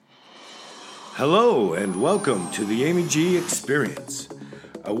Hello and welcome to the Amy G Experience,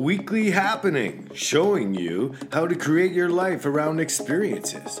 a weekly happening showing you how to create your life around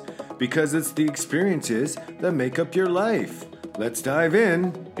experiences, because it's the experiences that make up your life. Let's dive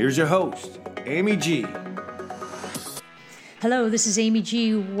in. Here's your host, Amy G. Hello, this is Amy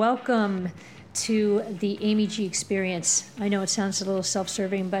G. Welcome to the Amy G Experience. I know it sounds a little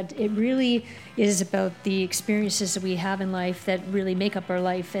self-serving, but it really is about the experiences that we have in life that really make up our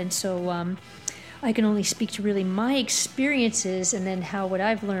life. And so I can only speak to really my experiences, and then how what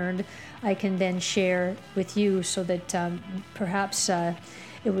I've learned I can then share with you, so that perhaps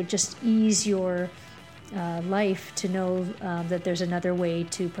it would just ease your life to know that there's another way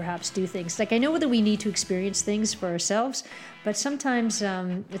to perhaps do things. Like, I know that we need to experience things for ourselves, but sometimes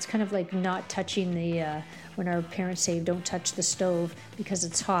it's kind of like not touching when our parents say don't touch the stove because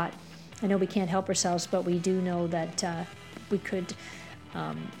it's hot. I know we can't help ourselves, but we do know that we could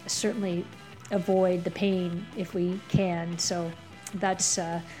certainly avoid the pain if we can. So that's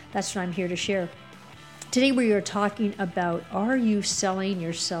what I'm here to share. Today we are talking about, are you selling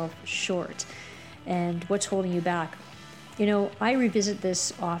yourself short? And what's holding you back? You know, I revisit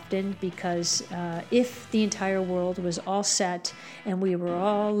this often because if the entire world was all set and we were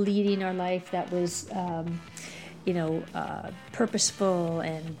all leading our life that was, purposeful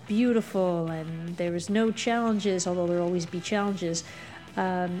and beautiful, and there was no challenges, although there'll always be challenges,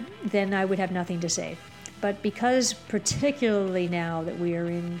 then I would have nothing to say. But because particularly now that we are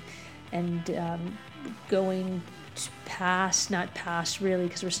in and going not past really,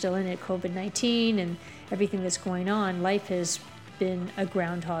 because we're still in it, COVID-19 and everything that's going on, life has been a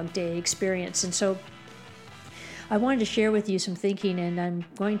Groundhog Day experience. And so I wanted to share with you some thinking, and I'm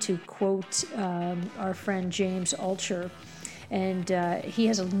going to quote our friend James Altucher. And he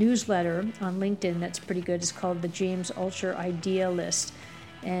has a newsletter on LinkedIn that's pretty good. It's called the James Altucher Idea List.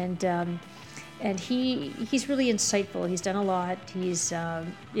 And he's really insightful. He's done a lot. He's, I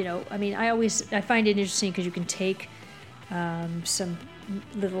find it interesting because you can take some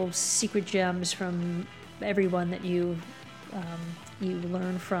little secret gems from everyone that you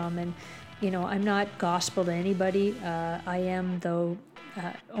learn from. And, I'm not gospel to anybody. I am, though,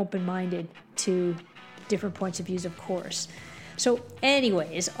 open-minded to different points of views, of course. So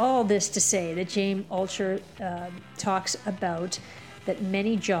anyways, all this to say that James Altucher talks about that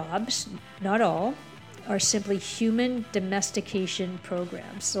many jobs, not all, are simply human domestication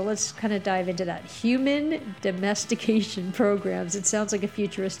programs. So let's kind of dive into that. Human domestication programs. It sounds like a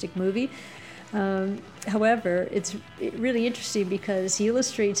futuristic movie. However, it's really interesting because he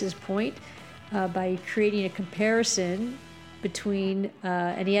illustrates his point by creating a comparison between,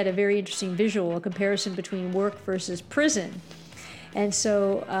 and he had a very interesting visual, a comparison between work versus prison. And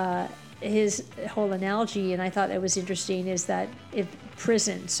so his whole analogy, and I thought that was interesting, is that if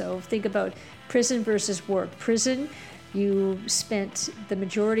prison, so think about prison versus work. Prison, you spent the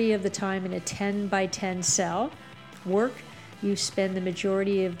majority of the time in a 10 by 10 cell. Work, you spend the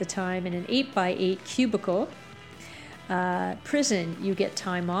majority of the time in an 8 by 8 cubicle. Prison, you get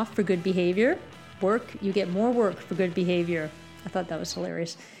time off for good behavior. Work, you get more work for good behavior. I thought that was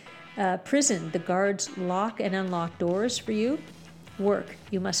hilarious. Prison, the guards lock and unlock doors for you. Work,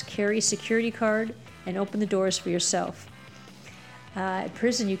 you must carry a security card and open the doors for yourself. At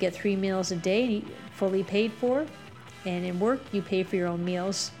prison, you get 3 meals a day, fully paid for, and in work, you pay for your own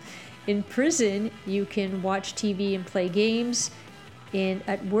meals. In prison, you can watch TV and play games.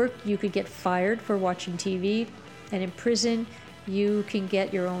 At work, you could get fired for watching TV, and in prison, you can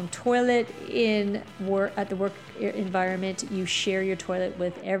get your own toilet. At the work environment, you share your toilet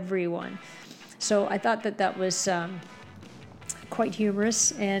with everyone. So I thought that was quite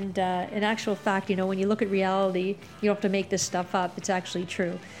humorous, and in actual fact, when you look at reality, you don't have to make this stuff up. It's actually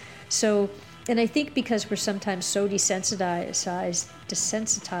true. So, and I think because we're sometimes so desensitized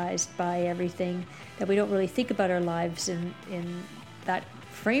by everything that we don't really think about our lives in that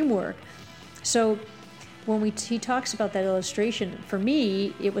framework. So when he talks about that illustration, for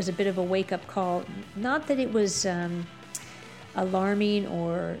me, it was a bit of a wake-up call. Not that it was alarming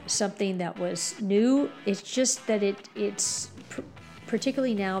or something that was new. It's just that it's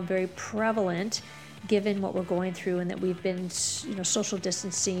particularly now very prevalent, given what we're going through, and that we've been, social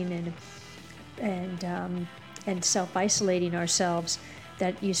distancing and self-isolating ourselves.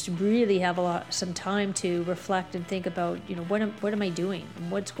 That used to really have some time to reflect and think about, what am I doing, and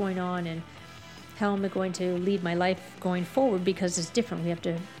what's going on, and how am I going to lead my life going forward, because it's different. We have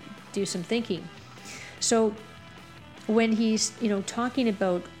to do some thinking. So when he's, talking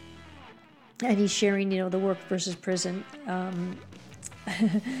about, and he's sharing, the work versus prison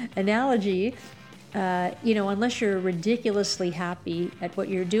analogy, unless you're ridiculously happy at what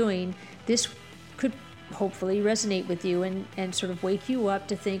you're doing, this could hopefully resonate with you and sort of wake you up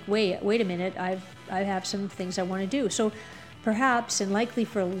to think, wait a minute, I have some things I want to do. So perhaps, and likely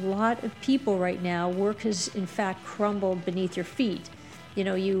for a lot of people right now, work has in fact crumbled beneath your feet.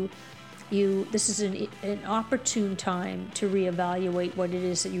 This is an opportune time to reevaluate what it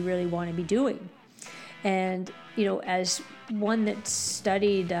is that you really want to be doing. And as one that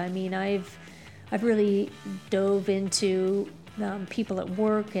studied, I mean, I've really dove into people at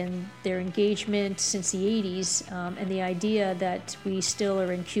work and their engagement since the 80s, and the idea that we still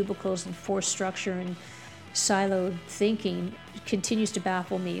are in cubicles and forced structure and siloed thinking continues to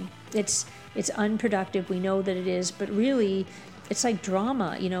baffle me. It's unproductive. We know that it is, but really, it's like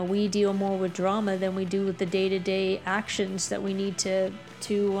drama. We deal more with drama than we do with the day-to-day actions that we need to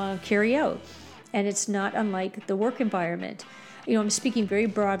carry out. And it's not unlike the work environment. I'm speaking very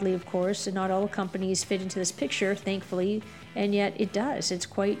broadly, of course, and not all companies fit into this picture, thankfully, and yet it does. It's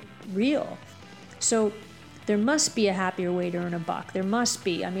quite real. So there must be a happier way to earn a buck. There must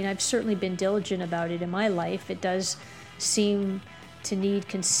be. I mean, I've certainly been diligent about it in my life. It does seem to need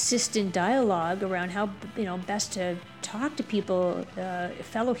consistent dialogue around how best to talk to people,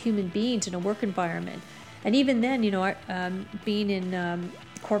 fellow human beings in a work environment. And even then, being in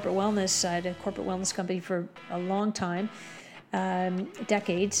corporate wellness, I had a corporate wellness company for a long time,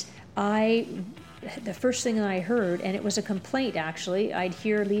 decades. The first thing I heard, and it was a complaint actually, I'd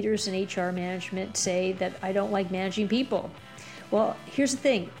hear leaders in HR management say that I don't like managing people. Well, here's the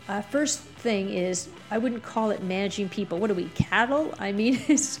thing. First thing is, I wouldn't call it managing people. What are we, cattle? I mean,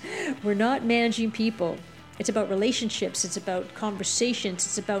 we're not managing people. It's about relationships. It's about conversations.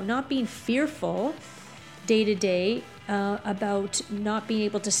 It's about not being fearful day to day, about not being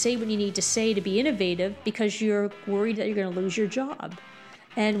able to say what you need to say to be innovative because you're worried that you're going to lose your job.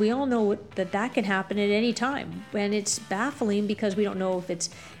 And we all know that can happen at any time. And it's baffling because we don't know if it's,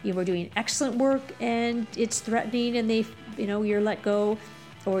 we're doing excellent work and it's threatening and you're let go,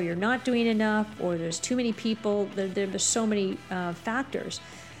 or you're not doing enough, or there's too many people. There's so many factors.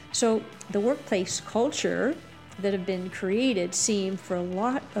 So the workplace culture that have been created seem for a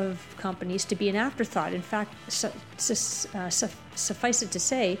lot of companies to be an afterthought. In fact, suffice it to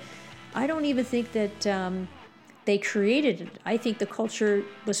say, I don't even think that they created it. I think the culture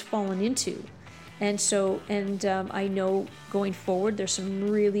was fallen into. And I know going forward, there's some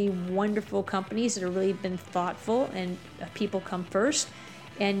really wonderful companies that have really been thoughtful and people come first.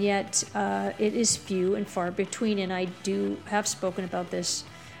 And yet it is few and far between. And I have spoken about this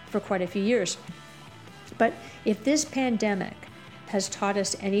for quite a few years. But if this pandemic has taught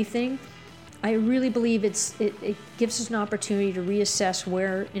us anything, I really believe it gives us an opportunity to reassess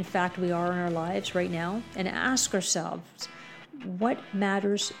where, in fact, we are in our lives right now and ask ourselves, what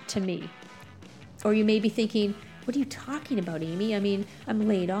matters to me? Or you may be thinking, what are you talking about, Amy? I mean, I'm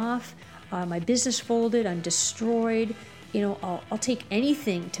laid off, my business folded, I'm destroyed. I'll take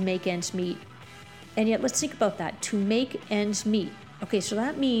anything to make ends meet. And yet, let's think about that, to make ends meet. Okay, so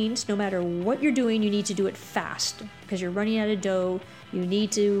that means no matter what you're doing, you need to do it fast because you're running out of dough. You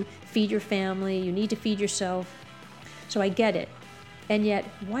need to feed your family. You need to feed yourself. So I get it. And yet,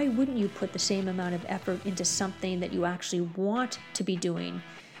 why wouldn't you put the same amount of effort into something that you actually want to be doing?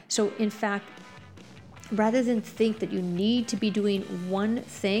 So in fact, rather than think that you need to be doing one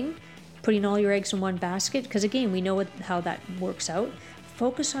thing, putting all your eggs in one basket, because again, we know how that works out,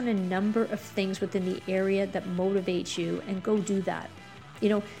 focus on a number of things within the area that motivates you and go do that.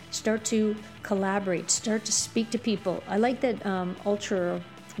 Start to collaborate, start to speak to people. I like that Ultra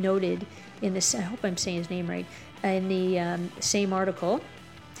noted in this, I hope I'm saying his name right, in the same article.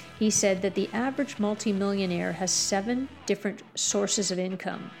 He said that the average multimillionaire has 7 different sources of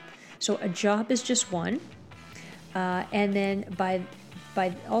income. So a job is just one. And then by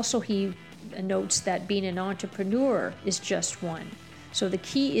also he notes that being an entrepreneur is just one. So the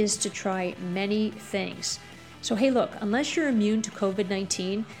key is to try many things. So hey, look, unless you're immune to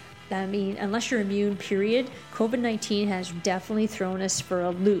COVID-19, unless you're immune, period, COVID-19 has definitely thrown us for a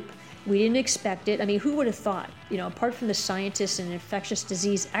loop. We didn't expect it. I mean, who would have thought, apart from the scientists and infectious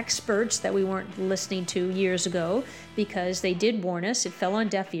disease experts that we weren't listening to years ago, because they did warn us, it fell on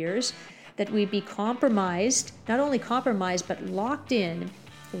deaf ears, that we'd be compromised, not only compromised, but locked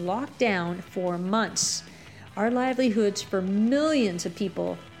down for months. Our livelihoods for millions of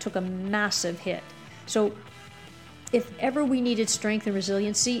people took a massive hit. So if ever we needed strength and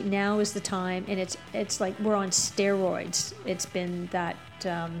resiliency, now is the time, and it's like we're on steroids. It's been that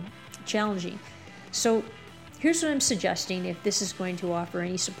challenging. So here's what I'm suggesting if this is going to offer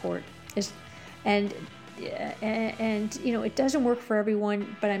any support. And it doesn't work for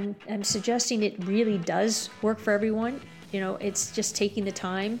everyone, but I'm suggesting it really does work for everyone. It's just taking the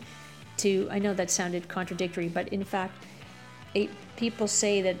time I know that sounded contradictory, but in fact, people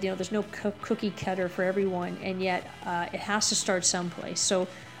say that there's no cookie cutter for everyone, and yet it has to start someplace. So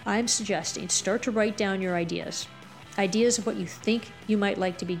I'm suggesting start to write down your ideas of what you think you might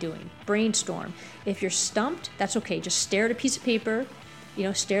like to be doing. Brainstorm. If you're stumped, that's okay. Just stare at a piece of paper,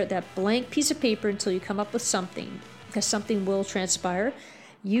 stare at that blank piece of paper until you come up with something, because something will transpire.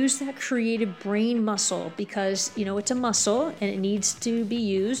 Use that creative brain muscle, because it's a muscle and it needs to be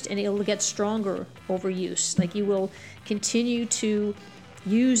used, and it'll get stronger over use. Like, you will continue to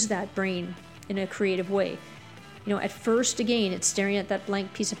use that brain in a creative way. At first, again, it's staring at that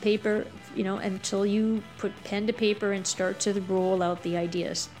blank piece of paper, until you put pen to paper and start to roll out the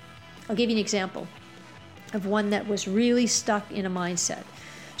ideas. I'll give you an example of one that was really stuck in a mindset.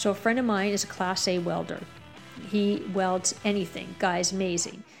 So a friend of mine is a Class A welder. He welds anything. Guy's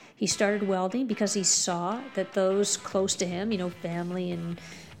amazing. He started welding because he saw that those close to him, family and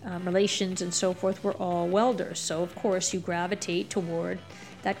relations and so forth, were all welders. So of course you gravitate toward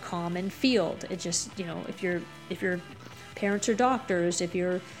that common field. It just, if your parents are doctors, if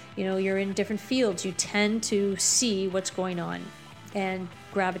you're in different fields, you tend to see what's going on and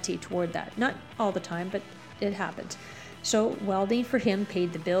gravitate toward that. Not all the time, but it happens. So welding for him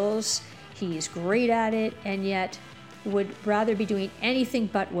paid the bills. He's great at it, and yet would rather be doing anything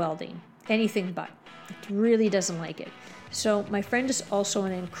but welding. Anything but. He really doesn't like it. So my friend is also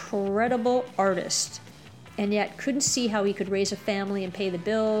an incredible artist, and yet couldn't see how he could raise a family and pay the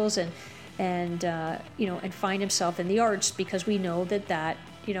bills and find himself in the arts, because we know that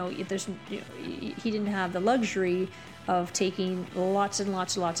he didn't have the luxury of taking lots and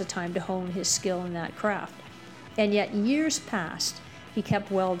lots of time to hone his skill in that craft. And yet years passed, he kept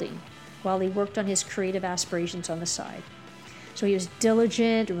welding while he worked on his creative aspirations on the side. So he was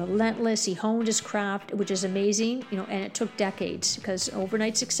diligent, relentless. He honed his craft, which is amazing, and it took decades, because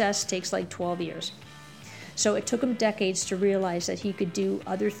overnight success takes like 12 years. So it took him decades to realize that he could do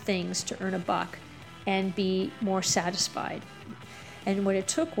other things to earn a buck and be more satisfied. And what it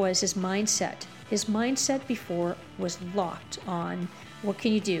took was his mindset. His mindset before was locked on, what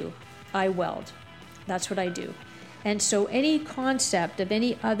can you do? I weld. That's what I do. And so any concept of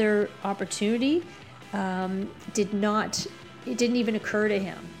any other opportunity it didn't even occur to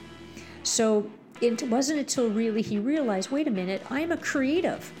him. So it wasn't until really he realized, wait a minute, I'm a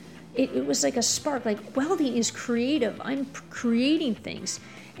creative. It was like a spark, like welding is creative. I'm creating things,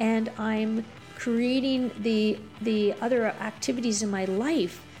 and I'm creating the other activities in my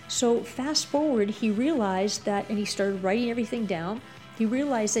life. So fast forward, he realized that, and he started writing everything down. He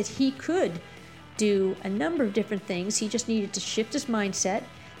realized that he could do a number of different things. He just needed to shift his mindset.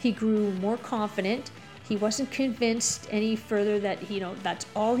 He grew more confident. He wasn't convinced any further that that's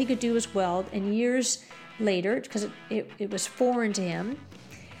all he could do was weld. And years later, because it was foreign to him,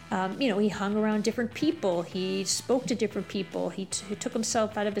 he hung around different people. He spoke to different people. He took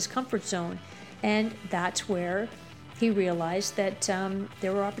himself out of his comfort zone, and that's where he realized that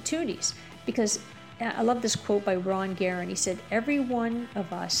there were opportunities. Because I love this quote by Ron Guerin. He said, every one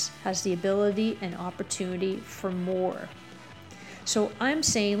of us has the ability and opportunity for more. So I'm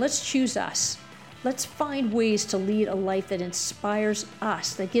saying, let's choose us. Let's find ways to lead a life that inspires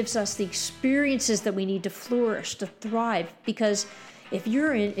us, that gives us the experiences that we need to flourish, to thrive. Because if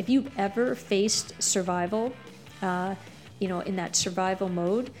you've ever faced survival, in that survival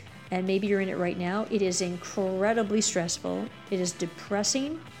mode, and maybe you're in it right now, it is incredibly stressful. It is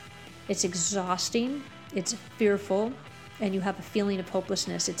depressing. It's exhausting, it's fearful, and you have a feeling of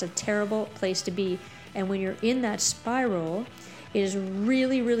hopelessness. It's a terrible place to be. And when you're in that spiral, it is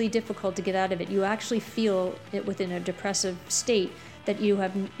really, really difficult to get out of it. You actually feel it within a depressive state that you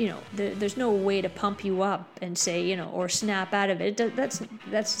have, there's no way to pump you up and say, or snap out of it.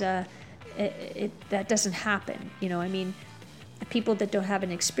 That doesn't happen. People that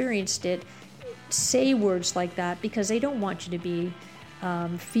haven't experienced it say words like that because they don't want you to be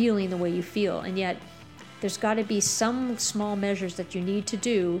feeling the way you feel. And yet there's got to be some small measures that you need to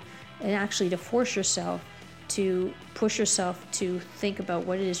do, and actually to force yourself to push yourself to think about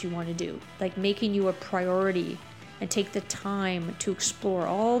what it is you want to do, like making you a priority, and take the time to explore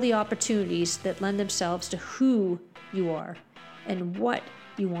all the opportunities that lend themselves to who you are and what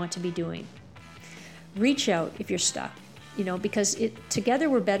you want to be doing. Reach out if you're stuck, because together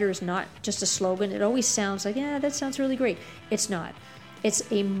we're better is not just a slogan. It always sounds like, yeah, that sounds really great. It's not. It's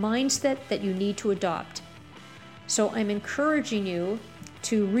a mindset that you need to adopt. So I'm encouraging you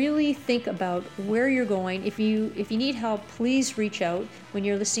to really think about where you're going. If you need help, please reach out. When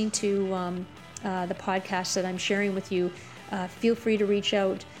you're listening to the podcast that I'm sharing with you, feel free to reach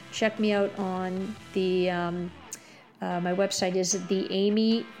out. Check me out on the My website is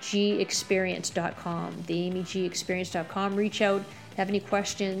theamygexperience.com. Theamygexperience.com. Reach out, have any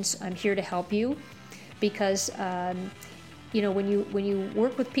questions. I'm here to help you, because when you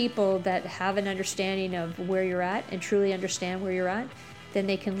work with people that have an understanding of where you're at and truly understand where you're at, then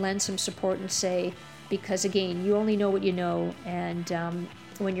they can lend some support and say, because again, you only know what you know, and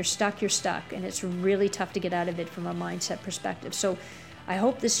when you're stuck, and it's really tough to get out of it from a mindset perspective. So I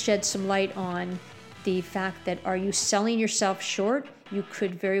hope this sheds some light on the fact that, are you selling yourself short? You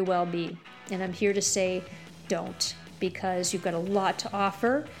could very well be. And I'm here to say, don't, because you've got a lot to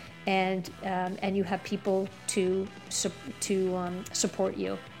offer, and you have people to support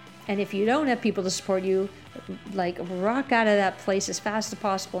you. And if you don't have people to support you, like, rock out of that place as fast as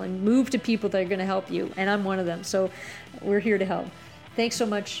possible and move to people that are going to help you. And I'm one of them. So we're here to help. Thanks so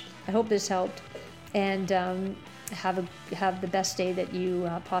much. I hope this helped. And have the best day that you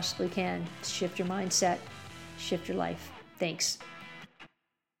possibly can. Shift your mindset, shift your life. Thanks.